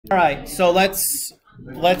All right, so let's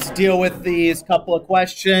deal with these couple of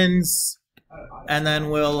questions, and then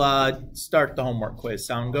we'll start the homework quiz.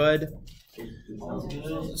 Sound good?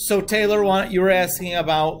 So Taylor, you were asking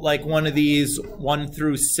about like one of these 1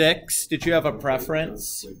 through 6. Did you have a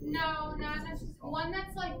preference? No, not necessarily. One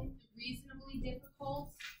that's like reasonably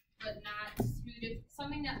difficult, but not too difficult.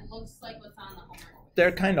 Something that looks like what's on the homework quiz.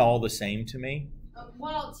 They're kind of all the same to me.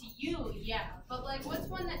 Well, to you, yeah. But like, what's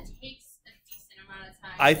one that takes a decent amount of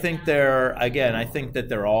time? I think that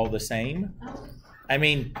they're all the same. I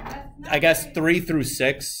mean, I guess 3 through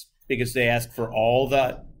 6, because they ask for all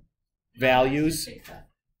the values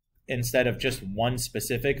instead of just one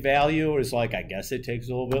specific value, is like, I guess it takes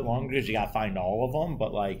a little bit longer because you got to find all of them,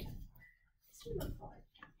 but like,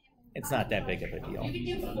 it's not that big of a deal.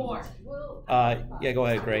 You can do 4. Yeah, go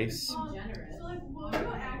ahead, Grace. So like, will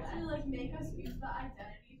you actually like make us use the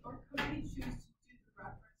identities, or could we choose to do the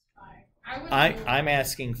reference by? I'm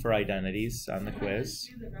asking for identities on the quiz.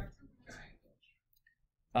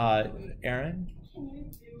 Aaron? Can you do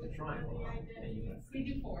the identities? We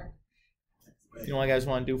do 4. You guys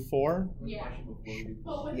want to do 4? Yeah.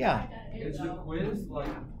 Yeah. Is the quiz like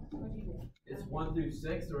it's 1 through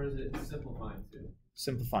 6, or is it simplifying 2?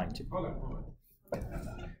 Simplifying 2. Okay.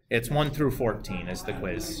 It's 1 through 14 is the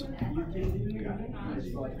quiz.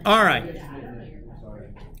 All right.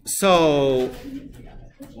 So,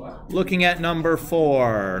 looking at number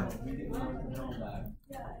 4.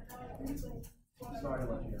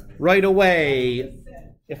 Right away,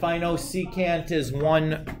 if I know secant is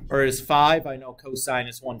 1 or is 5, I know cosine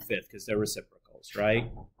is 1/5 because they're reciprocals,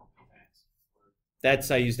 right?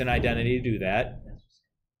 I used an identity to do that.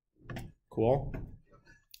 Cool.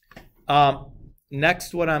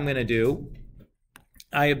 Next, what I'm going to do,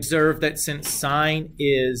 I observe that since sine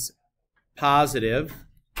is positive,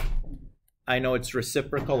 I know its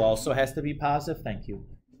reciprocal also has to be positive. Thank you.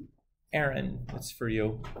 Aaron, it's for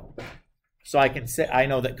you. So I can say, I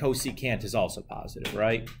know that cosecant is also positive,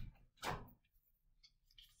 right?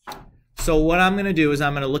 So what I'm going to do is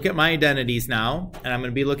I'm going to look at my identities now, and I'm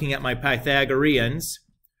going to be looking at my Pythagoreans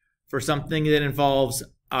for something that involves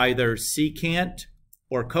either secant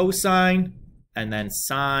or cosine, and then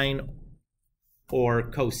sine or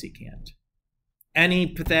cosecant. Any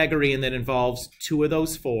Pythagorean that involves 2 of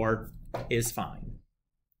those 4 is fine.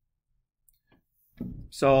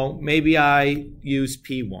 So maybe I use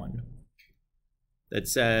P1 that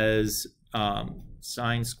says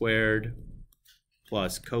sine squared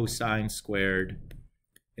plus cosine squared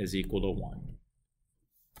is equal to 1.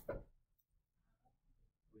 So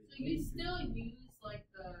you still use like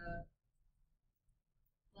a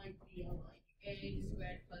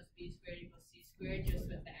squared plus b squared equals c squared, just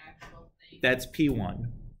with the actual thing. That's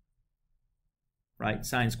P1, right?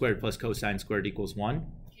 Sine squared plus cosine squared equals 1. Can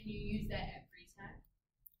you use that every time?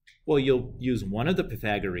 Well, you'll use one of the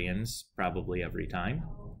Pythagoreans probably every time.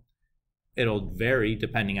 It'll vary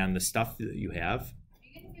depending on the stuff that you have. Are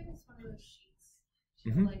you going to give us one of those sheets?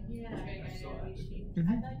 Mm-hmm. Like, yeah, Mm-hmm.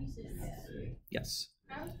 I thought you said that. Yes.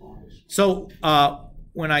 So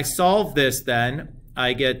when I solve this, then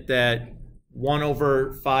I get that 1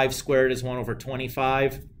 over 5 squared is 1 over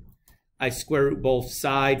 25. I square root both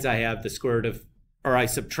sides. I have the square root of, or I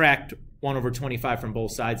subtract 1 over 25 from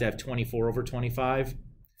both sides. I have 24 over 25.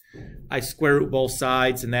 I square root both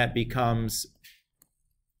sides, and that becomes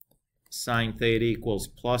sine theta equals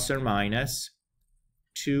plus or minus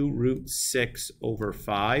 2 root 6 over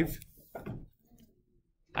 5.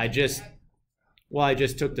 I just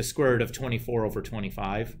took the square root of 24 over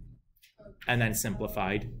 25 and then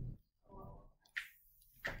simplified.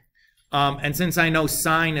 And since I know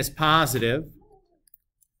sine is positive,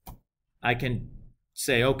 I can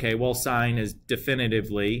say, okay, well, sine is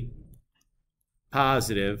definitively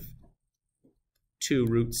positive 2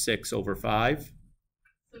 root 6 over 5.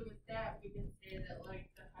 So with that, we can say that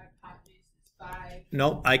like the hypotenuse is 5.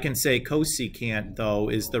 Nope, I can say cosecant, though,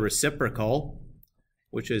 is the reciprocal,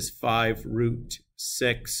 which is 5 root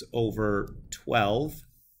 6 over 12.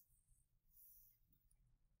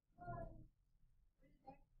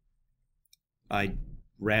 I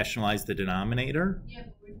rationalize the denominator. Yeah,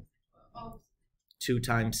 but we're 2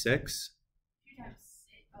 times 6, 2 times 6.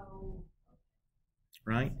 Oh.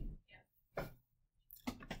 right?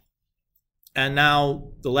 And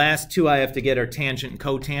now the last 2 I have to get are tangent and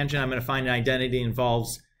cotangent. I'm going to find an identity that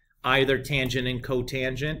involves either tangent and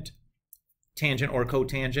cotangent, tangent or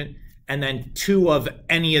cotangent, and then 2 of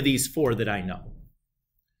any of these 4 that I know.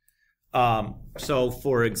 So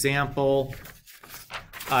for example,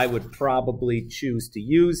 I would probably choose to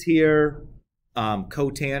use here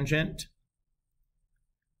cotangent.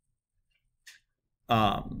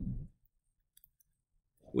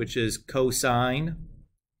 which is cosine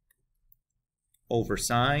over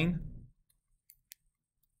sine.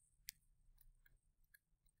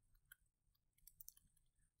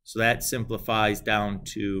 So that simplifies down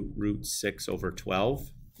to root 6 over 12.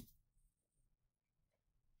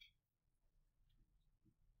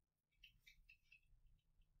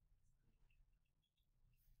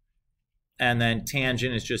 And then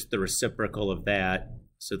tangent is just the reciprocal of that.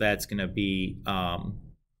 So that's going to be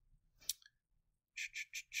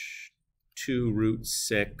 2 root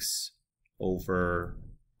 6 over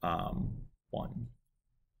 1.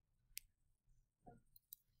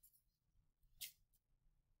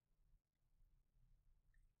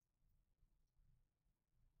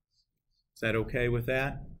 Is that okay with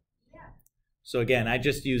that? Yeah. So again, I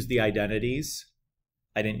just used the identities.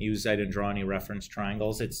 I didn't draw any reference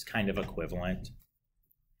triangles. It's kind of equivalent.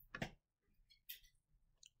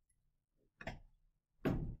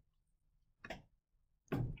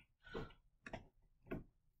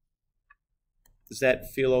 Does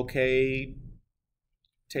that feel okay,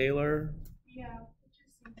 Taylor? Yeah, it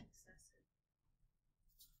just seems excessive.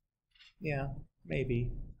 Yeah,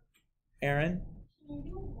 maybe. Aaron? Can you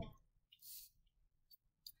do one?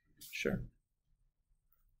 Sure.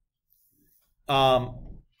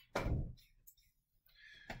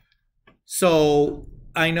 So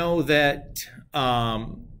I know that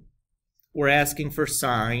we're asking for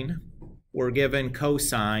sine. We're given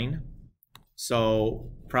cosine.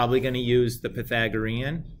 So probably going to use the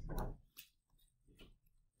Pythagorean.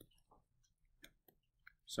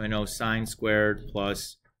 So I know sine squared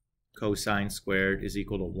plus cosine squared is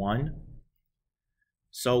equal to 1.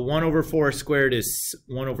 So 1 over 4 squared is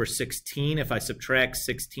 1 over 16. If I subtract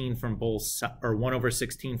 16 from both, or 1 over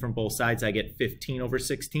 16 from both sides, I get 15 over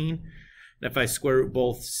 16. And if I square root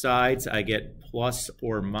both sides, I get plus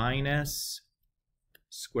or minus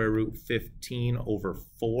square root 15 over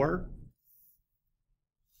 4.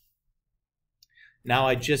 Now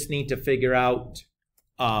I just need to figure out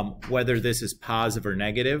whether this is positive or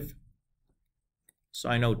negative. So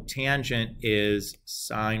I know tangent is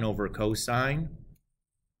sine over cosine.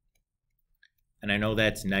 And I know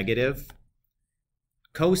that's negative.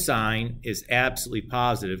 Cosine is absolutely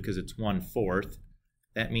positive because it's 1/4.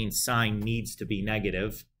 That means sine needs to be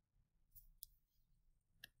negative.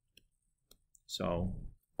 So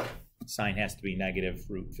sine has to be negative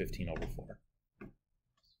root 15 over 4.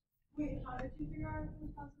 Wait, how did you figure out if it was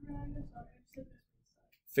positive or negative? Sorry, I just said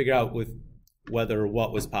this. Figure out with whether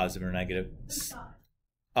what was positive or negative. The sine.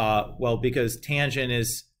 Well, because tangent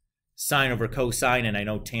is sine over cosine, and I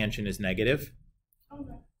know tangent is negative.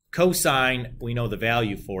 Okay. Cosine, we know the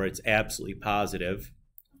value for it. It's absolutely positive.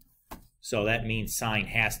 So that means sine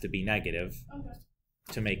has to be negative Okay.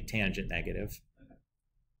 to make tangent negative.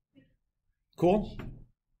 Okay. Cool?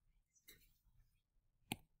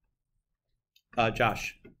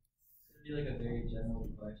 Josh. It'd be like a very general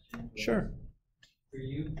question. But Sure. For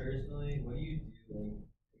you personally, what do you do, like,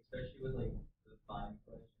 especially with like the fine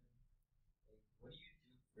question? Like, what do you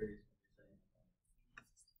do first when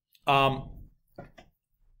you're saying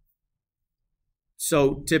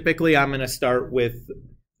So typically I'm going to start with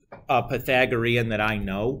a Pythagorean that I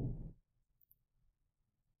know,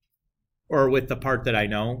 or with the part that I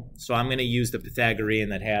know. So I'm going to use the Pythagorean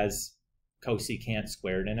that has cosecant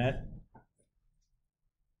squared in it.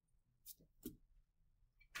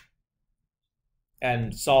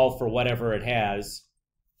 And solve for whatever it has.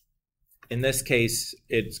 In this case,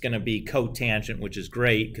 it's going to be cotangent, which is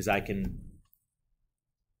great because I can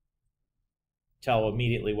tell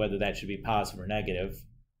immediately whether that should be positive or negative.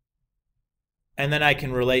 And then I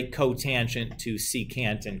can relate cotangent to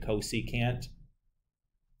secant and cosecant.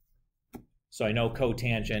 So I know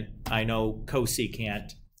cotangent, I know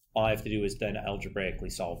cosecant. All I have to do is then algebraically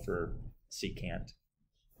solve for secant.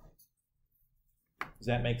 Does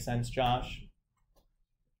that make sense, Josh?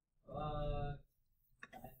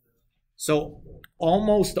 So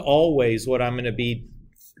almost always what I'm going to be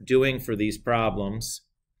doing for these problems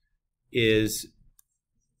is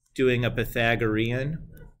doing a Pythagorean.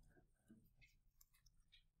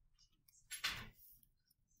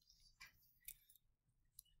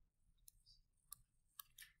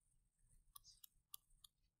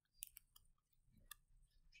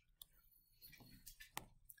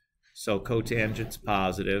 So cotangent's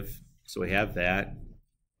positive, so we have that.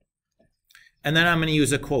 And then I'm going to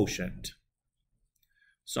use a quotient.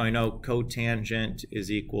 So I know cotangent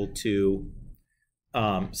is equal to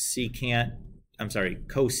cosecant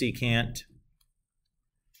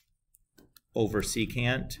over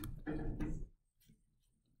secant.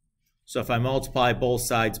 So if I multiply both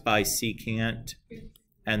sides by secant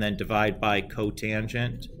and then divide by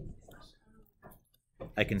cotangent,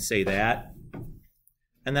 I can say that.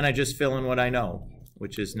 And then I just fill in what I know,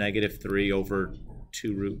 which is -3 over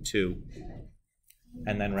 2 root 2.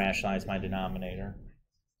 And then rationalize my denominator.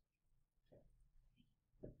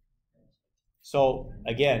 So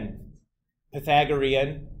again,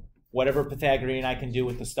 Pythagorean, whatever Pythagorean I can do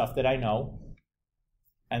with the stuff that I know,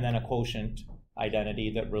 and then a quotient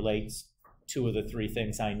identity that relates 2 of the 3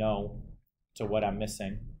 things I know to what I'm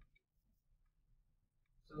missing.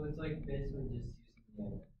 So it's like basically just using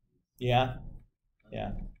the Yeah,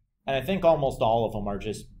 yeah. And I think almost all of them are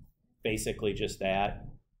just basically just that.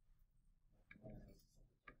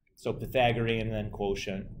 So Pythagorean and then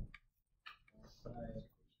quotient.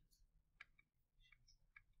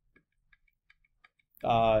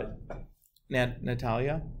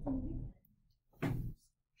 Natalia?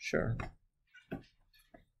 Sure.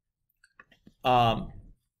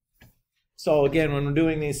 So again, when we're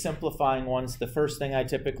doing these simplifying ones, the first thing I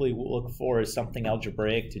typically look for is something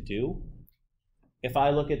algebraic to do. If I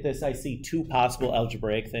look at this, I see 2 possible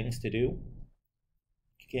algebraic things to do.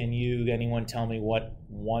 Can anyone tell me what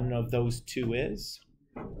one of those 2 is?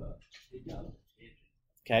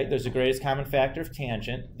 Okay, there's a greatest common factor of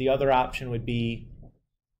tangent. The other option would be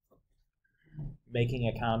making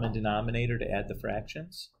a common denominator to add the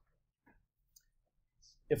fractions.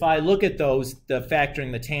 If I look at those, the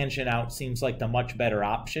factoring the tangent out seems like the much better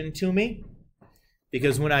option to me,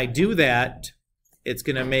 because when I do that, it's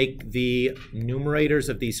going to make the numerators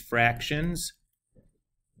of these fractions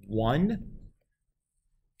 1,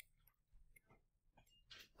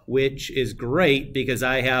 which is great because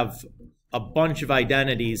I have a bunch of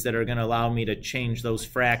identities that are going to allow me to change those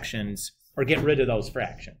fractions or get rid of those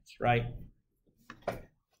fractions, right?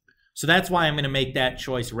 So that's why I'm going to make that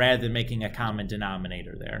choice rather than making a common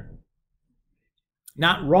denominator there.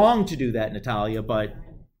 Not wrong to do that, Natalia, but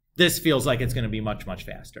this feels like it's going to be much, much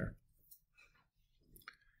faster.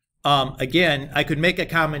 Again, I could make a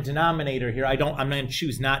common denominator here. I'm going to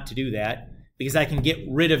choose not to do that because I can get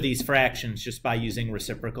rid of these fractions just by using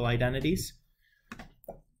reciprocal identities.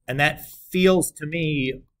 And that feels to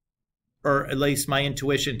me, or at least my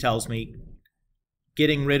intuition tells me,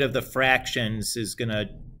 getting rid of the fractions is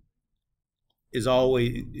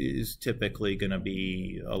typically going to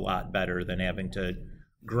be a lot better than having to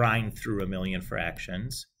grind through a million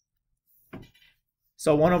fractions.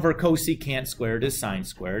 So 1 over cosecant squared is sine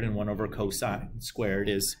squared, and 1 over cosine squared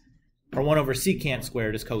is, or 1 over secant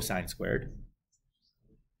squared is cosine squared.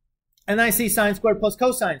 And I see sine squared plus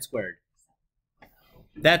cosine squared.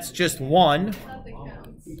 That's just 1. Nothing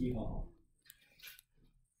counts.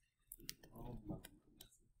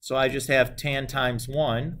 So I just have tan times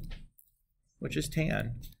 1, which is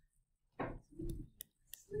tan.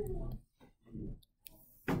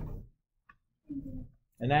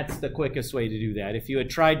 And that's the quickest way to do that. If you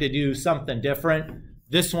had tried to do something different,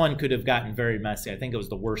 this one could have gotten very messy. I think it was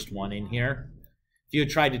the worst one in here. If you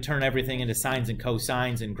had tried to turn everything into sines and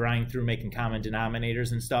cosines and grind through making common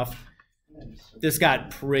denominators and stuff, this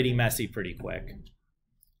got pretty messy pretty quick.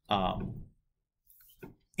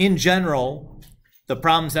 In general, the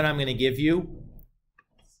problems that I'm going to give you,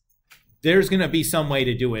 there's going to be some way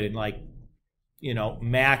to do it in like,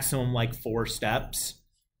 maximum like 4 steps.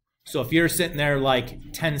 So if you're sitting there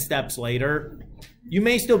like 10 steps later, you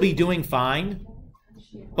may still be doing fine,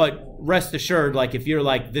 but rest assured, like if you're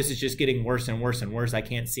like, this is just getting worse and worse and worse, I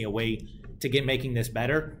can't see a way to making this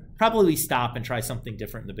better, probably stop and try something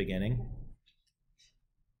different in the beginning.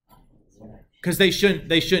 Because they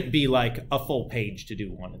shouldn't be like a full page to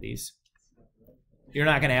do one of these. I'm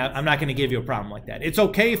not going to give you a problem like that. It's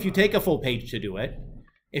okay if you take a full page to do it.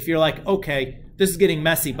 If you're like, okay, this is getting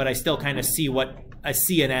messy, but I still kind of see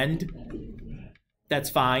an end, that's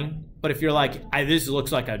fine. But if you're like, this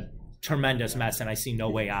looks like a tremendous mess and I see no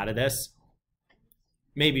way out of this,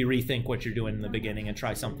 maybe rethink what you're doing in the beginning and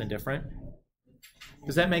try something different.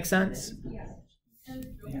 Does that make sense? Yeah.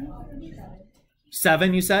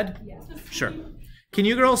 7, you said? Yeah. Sure. Can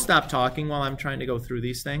you girls stop talking while I'm trying to go through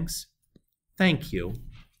these things? Thank you.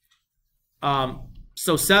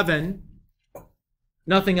 So 7,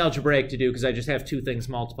 nothing algebraic to do because I just have 2 things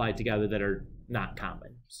multiplied together that are not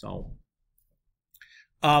common. So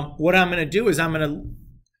what I'm going to do is I'm going to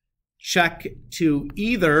check to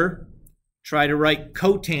either try to write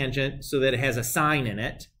cotangent so that it has a sine in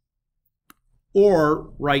it,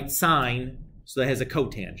 or write sine so that it has a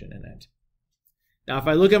cotangent in it. Now, if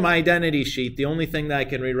I look at my identity sheet, the only thing that I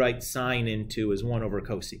can rewrite sine into is 1 over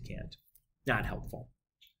cosecant. Not helpful.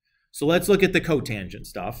 So let's look at the cotangent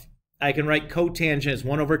stuff. I can write cotangent as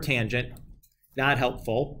 1 over tangent. Not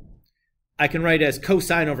helpful. I can write as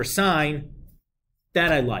cosine over sine.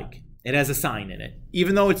 That I like. It has a sine in it.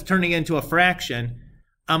 Even though it's turning into a fraction,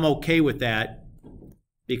 I'm okay with that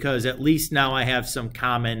because at least now I have some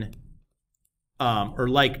common or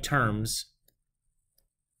like terms.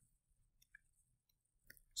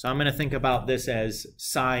 So I'm going to think about this as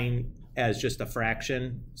sine as just a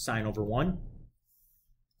fraction, sine over 1.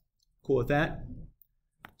 Cool with that?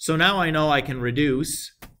 So now I know I can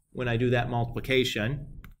reduce when I do that multiplication.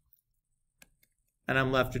 And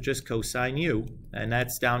I'm left with just cosine u. And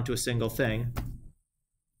that's down to a single thing.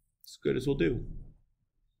 As good as we'll do.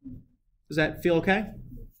 Does that feel okay?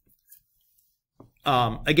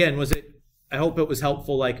 Again, I hope it was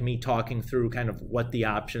helpful, like me talking through kind of what the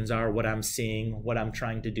options are, what I'm seeing, what I'm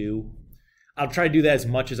trying to do. I'll try to do that as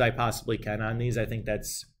much as I possibly can on these. I think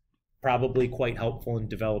that's probably quite helpful in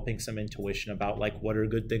developing some intuition about like what are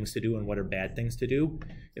good things to do and what are bad things to do.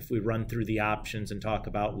 If we run through the options and talk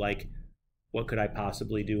about like what could I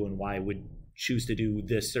possibly do and why I would choose to do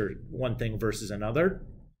this or one thing versus another.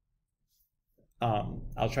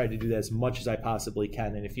 I'll try to do that as much as I possibly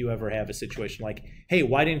can. And if you ever have a situation like, hey,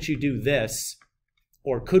 why didn't you do this?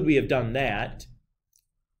 Or could we have done that?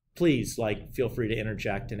 Please, like, feel free to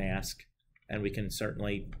interject and ask. And we can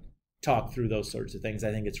certainly talk through those sorts of things.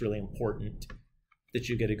 I think it's really important that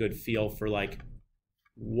you get a good feel for, like,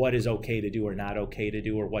 what is okay to do or not okay to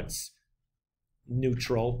do, or what's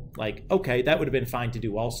neutral. Like, okay, that would have been fine to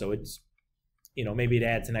do also. It's, you know, maybe it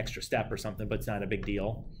adds an extra step or something, but it's not a big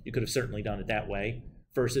deal. You could have certainly done it that way.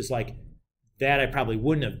 Versus like, that I probably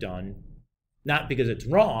wouldn't have done, not because it's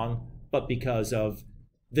wrong, but because of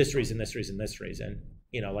this reason, this reason, this reason.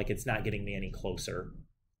 You know, like it's not getting me any closer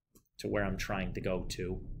to where I'm trying to go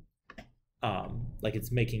to. Like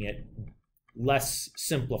it's making it less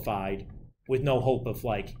simplified with no hope of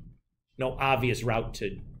like, no obvious route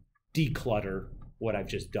to declutter what I've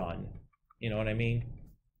just done. You know what I mean?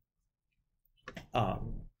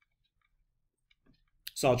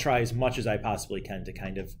 So I'll try as much as I possibly can to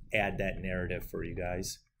kind of add that narrative for you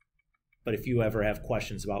guys. But if you ever have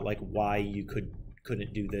questions about like why you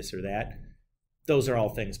couldn't do this or that, those are all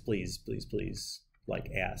things, please,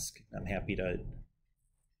 like ask. I'm happy to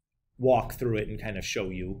walk through it and kind of show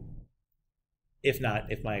you. If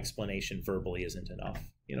not, if my explanation verbally isn't enough.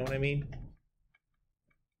 You know what I mean?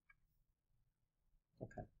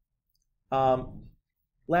 Okay.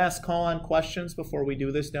 Last call on questions before we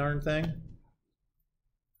do this darn thing.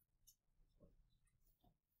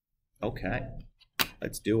 Okay,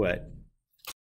 let's do it.